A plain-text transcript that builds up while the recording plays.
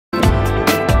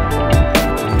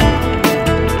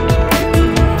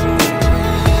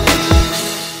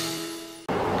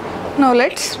Now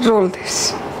let's roll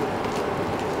this.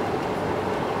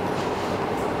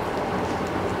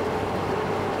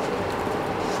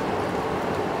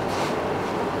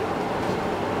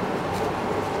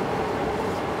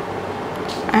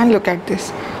 And look at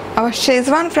this. Our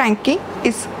Schezwan Frankie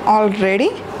is all ready.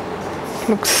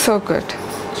 Looks so good.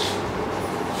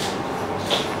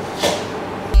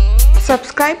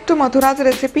 Subscribe to Madhura's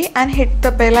Recipe and hit the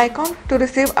bell icon to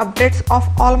receive updates of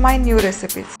all my new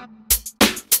recipes.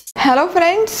 Hello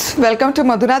friends, welcome to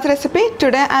Madhura's Recipe.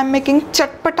 Today I am making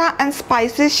chatpata and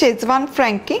spicy Schezwan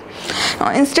Frankie. Now,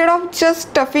 instead of just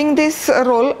stuffing this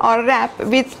roll or wrap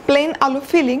with plain aloo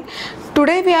filling,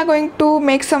 today we are going to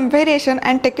make some variation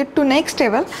and take it to next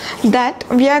level. That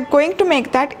we are going to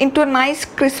make that into a nice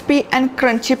crispy and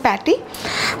crunchy patty.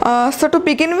 So to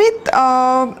begin with,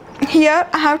 here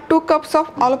I have 2 cups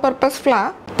of all-purpose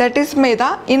flour, that is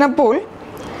Maida, in a bowl.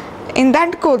 In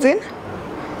that goes in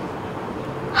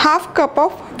half cup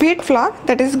of wheat flour,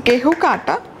 that is gehu ka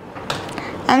atta,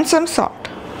 and some salt.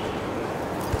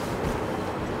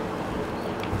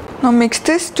 Now mix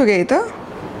this together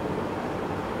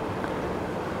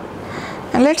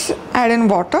and let's add in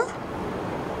water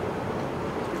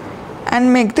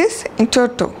and make this into a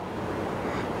dough,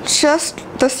 just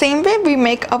the same way we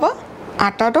make our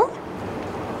atta dough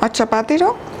or chapatti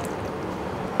dough.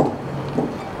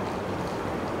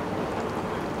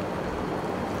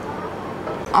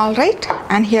 Alright,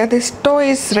 and here this dough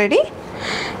is ready,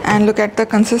 and look at the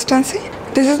consistency.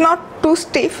 This is not too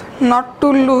stiff, not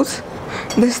too loose.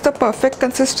 This is the perfect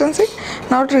consistency.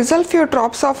 Now drizzle few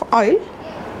drops of oil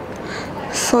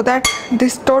so that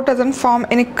this dough doesn't form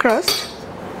any crust.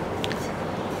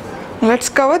 Let's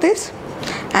cover this,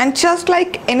 and just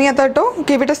like any other dough,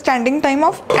 give it a standing time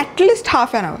of at least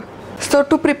half an hour. So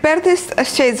to prepare this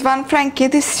Schezwan Frankie,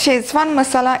 this Schezwan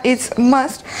Masala is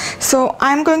must. So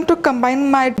I am going to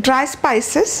combine my dry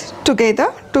spices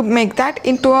together to make that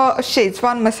into a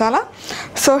Schezwan Masala.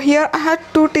 So here I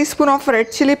have 2 teaspoons of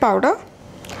red chili powder,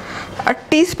 a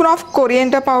teaspoon of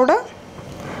coriander powder,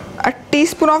 a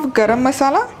teaspoon of Garam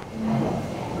Masala,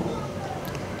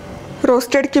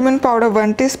 roasted cumin powder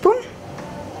 1 teaspoon,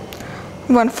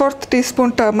 1/4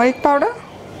 teaspoon turmeric powder,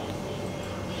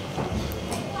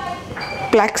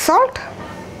 black salt,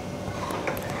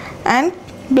 and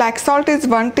black salt is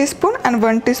 1 teaspoon and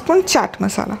 1 teaspoon chaat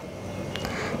masala.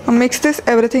 Now mix this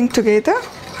everything together,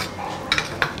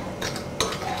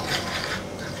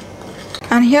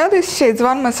 and here this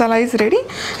Schezwan masala is ready.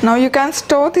 Now you can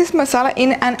store this masala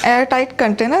in an airtight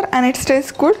container and it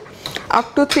stays good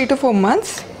up to 3 to 4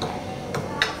 months.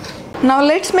 Now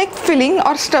let's make filling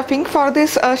or stuffing for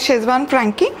this Schezwan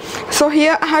Frankie. So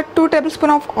here I had 2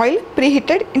 tablespoons of oil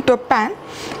preheated into a pan.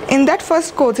 In that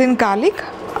first goes in garlic,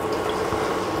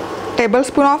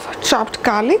 tablespoon of chopped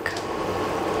garlic,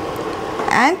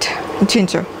 and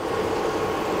ginger.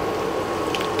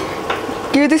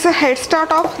 Give this a head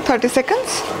start of 30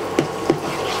 seconds.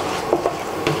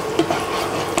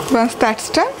 Once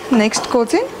that's done, next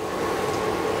goes in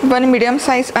 1 medium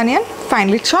sized onion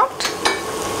finely chopped.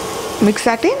 Mix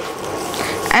that in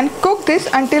and cook this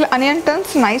until onion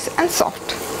turns nice and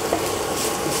soft.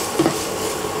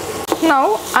 Now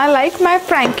I like my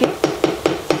Frankie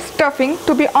stuffing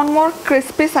to be on more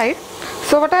crispy side.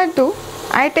 So what I do,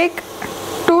 I take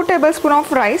 2 tablespoons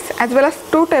of rice as well as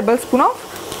 2 tablespoons of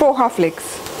Poha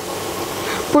flakes.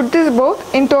 Put this both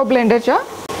into a blender jar.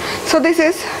 So this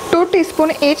is 2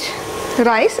 teaspoons each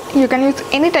rice. You can use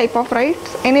any type of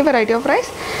rice, any variety of rice,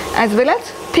 as well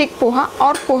as thick poha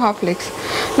or poha flakes.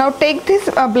 Now take this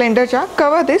blender jar,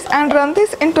 cover this and run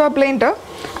this into a blender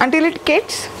until it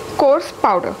gets coarse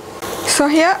powder. So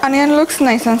here onion looks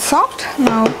nice and soft.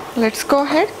 Now let's go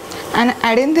ahead and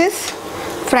add in this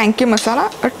Frankie masala,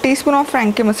 a teaspoon of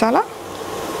Frankie masala.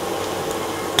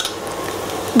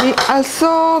 We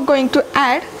also going to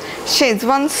add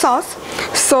Schezwan sauce.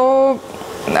 So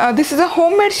this is a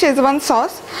homemade Schezwan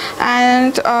sauce,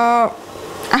 and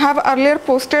I have earlier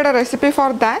posted a recipe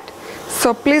for that,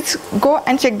 so please go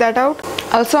and check that out.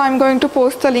 Also I am going to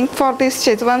post the link for this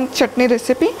Schezwan chutney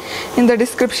recipe in the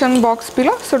description box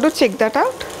below, so do check that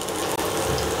out.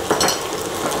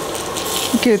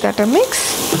 Give that a mix.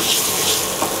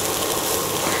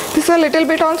 This is a little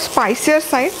bit on spicier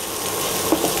side.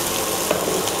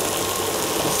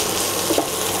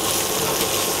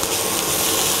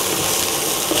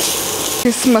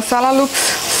 This masala looks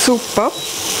superb.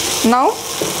 Now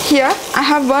here I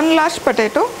have 1 large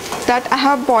potato that I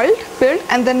have boiled, peeled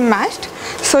and then mashed,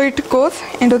 so it goes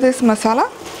into this masala.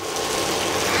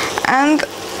 And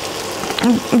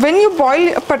when you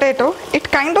boil a potato, it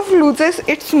kind of loses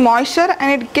its moisture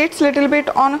and it gets little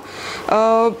bit on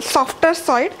softer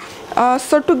side.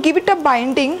 So to give it a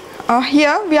binding,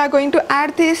 here we are going to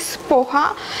add this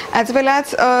poha as well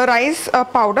as rice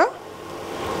powder.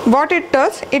 What it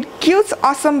does, it gives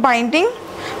awesome binding,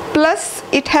 plus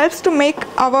it helps to make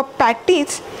our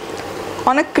patties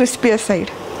on a crispier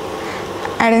side.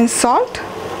 Add in salt,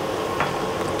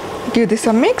 give this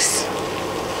a mix.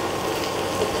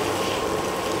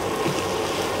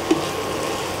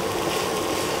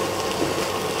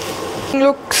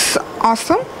 Looks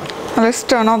awesome. Now let's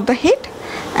turn off the heat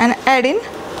and add in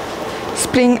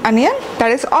spring onion.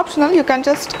 That is optional, you can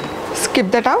just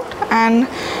skip that out, and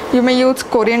you may use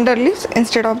coriander leaves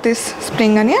instead of this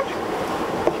spring onion.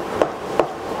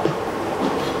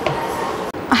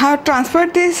 I have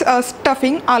transferred this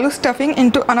stuffing, aloo stuffing,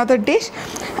 into another dish,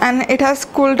 and it has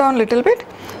cooled down a little bit.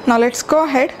 Now let's go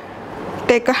ahead,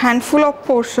 take a handful of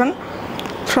portion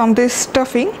from this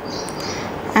stuffing,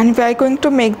 and we are going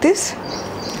to make this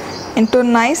into a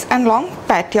nice and long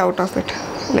patty out of it,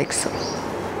 like so.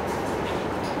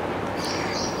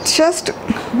 Just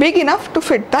big enough to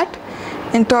fit that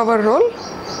into our roll.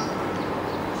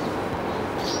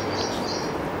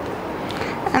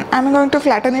 And I'm going to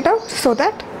flatten it out so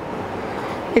that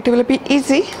it will be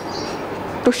easy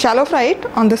to shallow fry it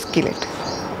on the skillet.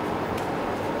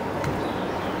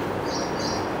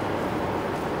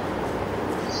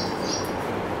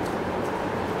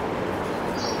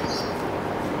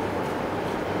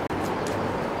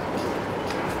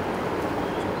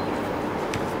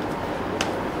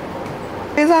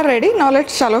 These are ready. Now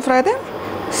let's shallow fry them.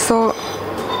 So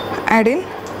add in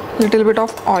little bit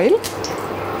of oil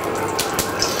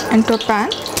into a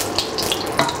pan.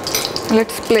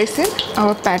 Let's place in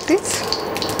our patties.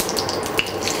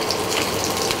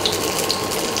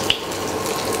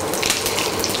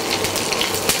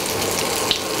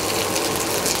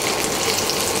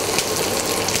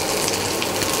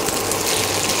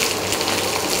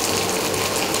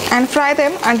 And fry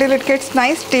them until it gets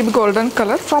nice deep golden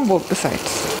color from both the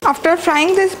sides. After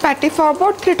frying this patty for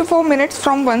about 3 to 4 minutes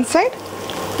from one side,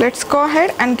 let's go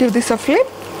ahead and give this a flip.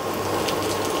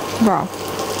 Wow,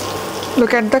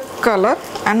 look at the color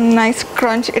and nice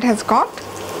crunch it has got.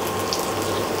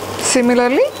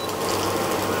 Similarly,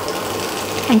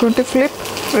 I'm going to flip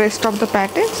rest of the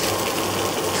patties.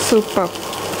 Superb.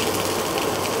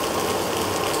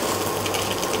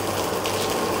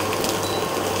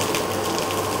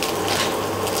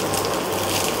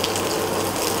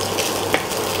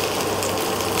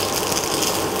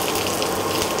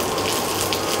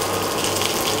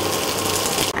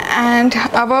 And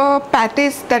our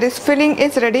patties, that is filling,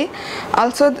 is ready.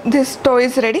 Also this dough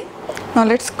is ready. Now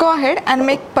let's go ahead and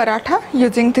make paratha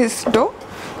using this dough.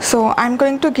 So I'm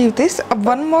going to give this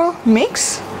one more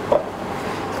mix.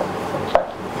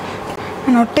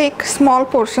 Now take small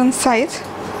portion size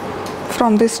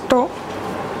from this dough,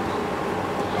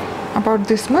 about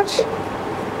this much.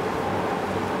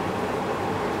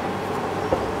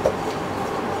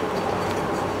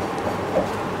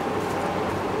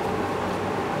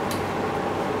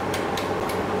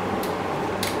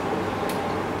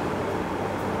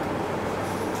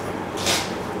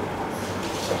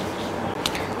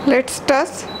 Let's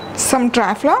toss some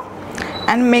dry flour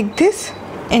and make this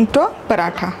into a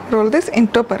paratha. Roll this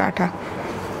into a paratha.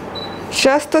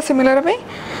 Just the similar way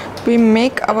we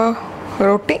make our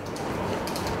roti.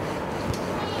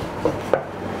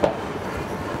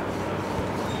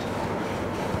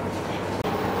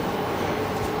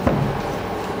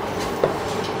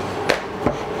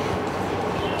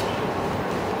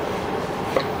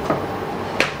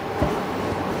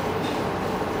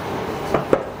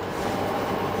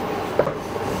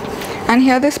 And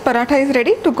here this paratha is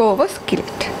ready to go over skillet.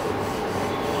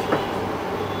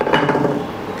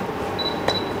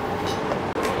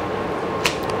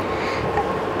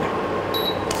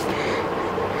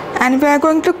 And we are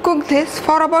going to cook this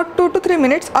for about 2 to 3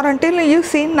 minutes, or until you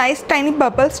see nice tiny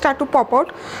bubbles start to pop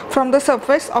out from the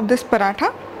surface of this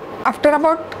paratha. After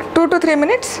about 2 to 3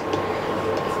 minutes,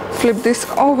 flip this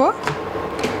over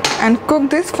and cook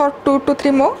this for 2 to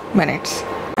 3 more minutes.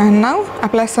 And now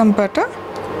apply some butter.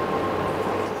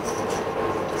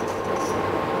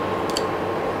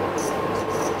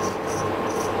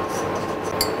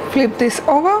 Flip this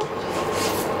over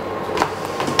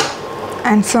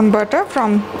and some butter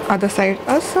from other side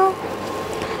also,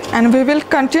 and we will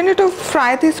continue to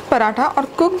fry this paratha or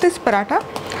cook this paratha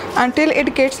until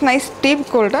it gets nice deep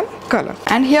golden color.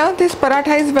 And here this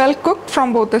paratha is well cooked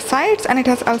from both the sides, and it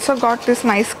has also got this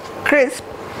nice crisp.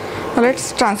 Now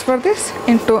let's transfer this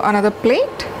into another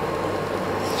plate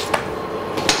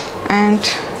And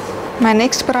my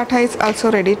next paratha is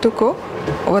also ready to go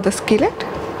over the skillet.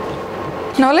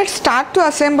 Now let's start to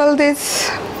assemble this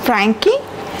Franky.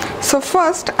 So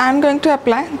first I am going to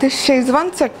apply this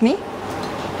Schezwan chutney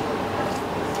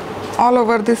all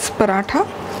over this paratha.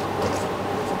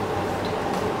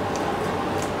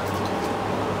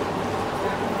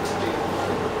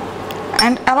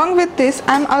 And along with this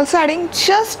I am also adding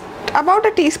just about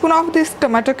a teaspoon of this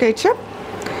tomato ketchup.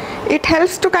 It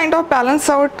helps to kind of balance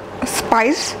out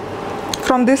spice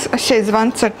from this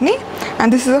Schezwan chutney,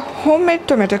 and this is a homemade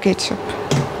tomato ketchup.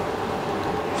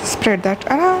 Spread that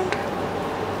around.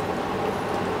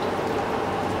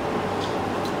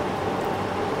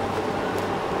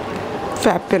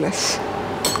 Fabulous.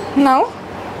 Now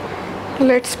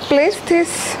let's place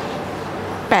this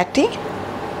patty.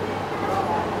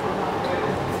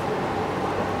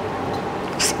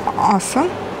 It's awesome.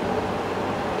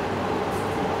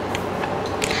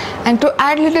 And to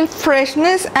add little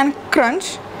freshness and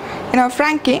crunch in our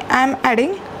Franky, I am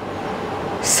adding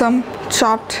some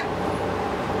chopped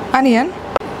onion,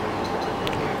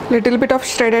 little bit of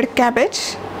shredded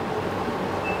cabbage,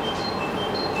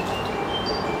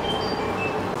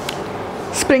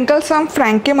 sprinkle some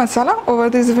Franky masala over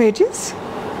these veggies,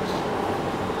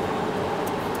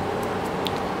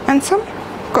 and some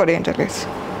coriander leaves.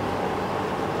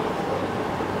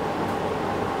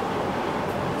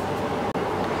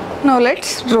 Now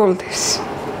let's roll this.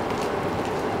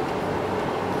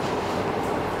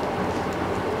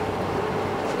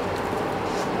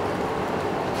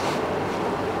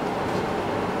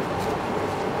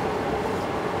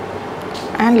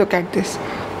 And look at this.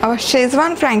 Our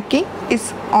Schezwan Franky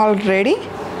is all ready.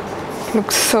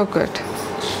 Looks so good.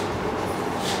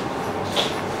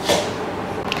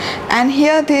 And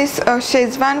here this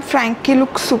Schezwan Franky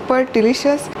looks super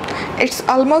delicious. It's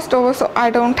almost over, so I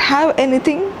don't have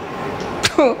anything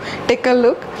to take a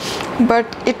look, but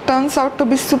it turns out to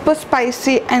be super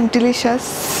spicy and delicious,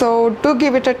 so do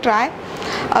give it a try.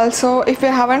 Also, if you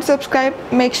haven't subscribed,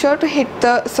 make sure to hit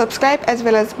the subscribe as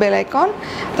well as bell icon.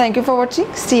 Thank you for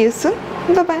watching. See you soon.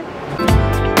 Bye bye.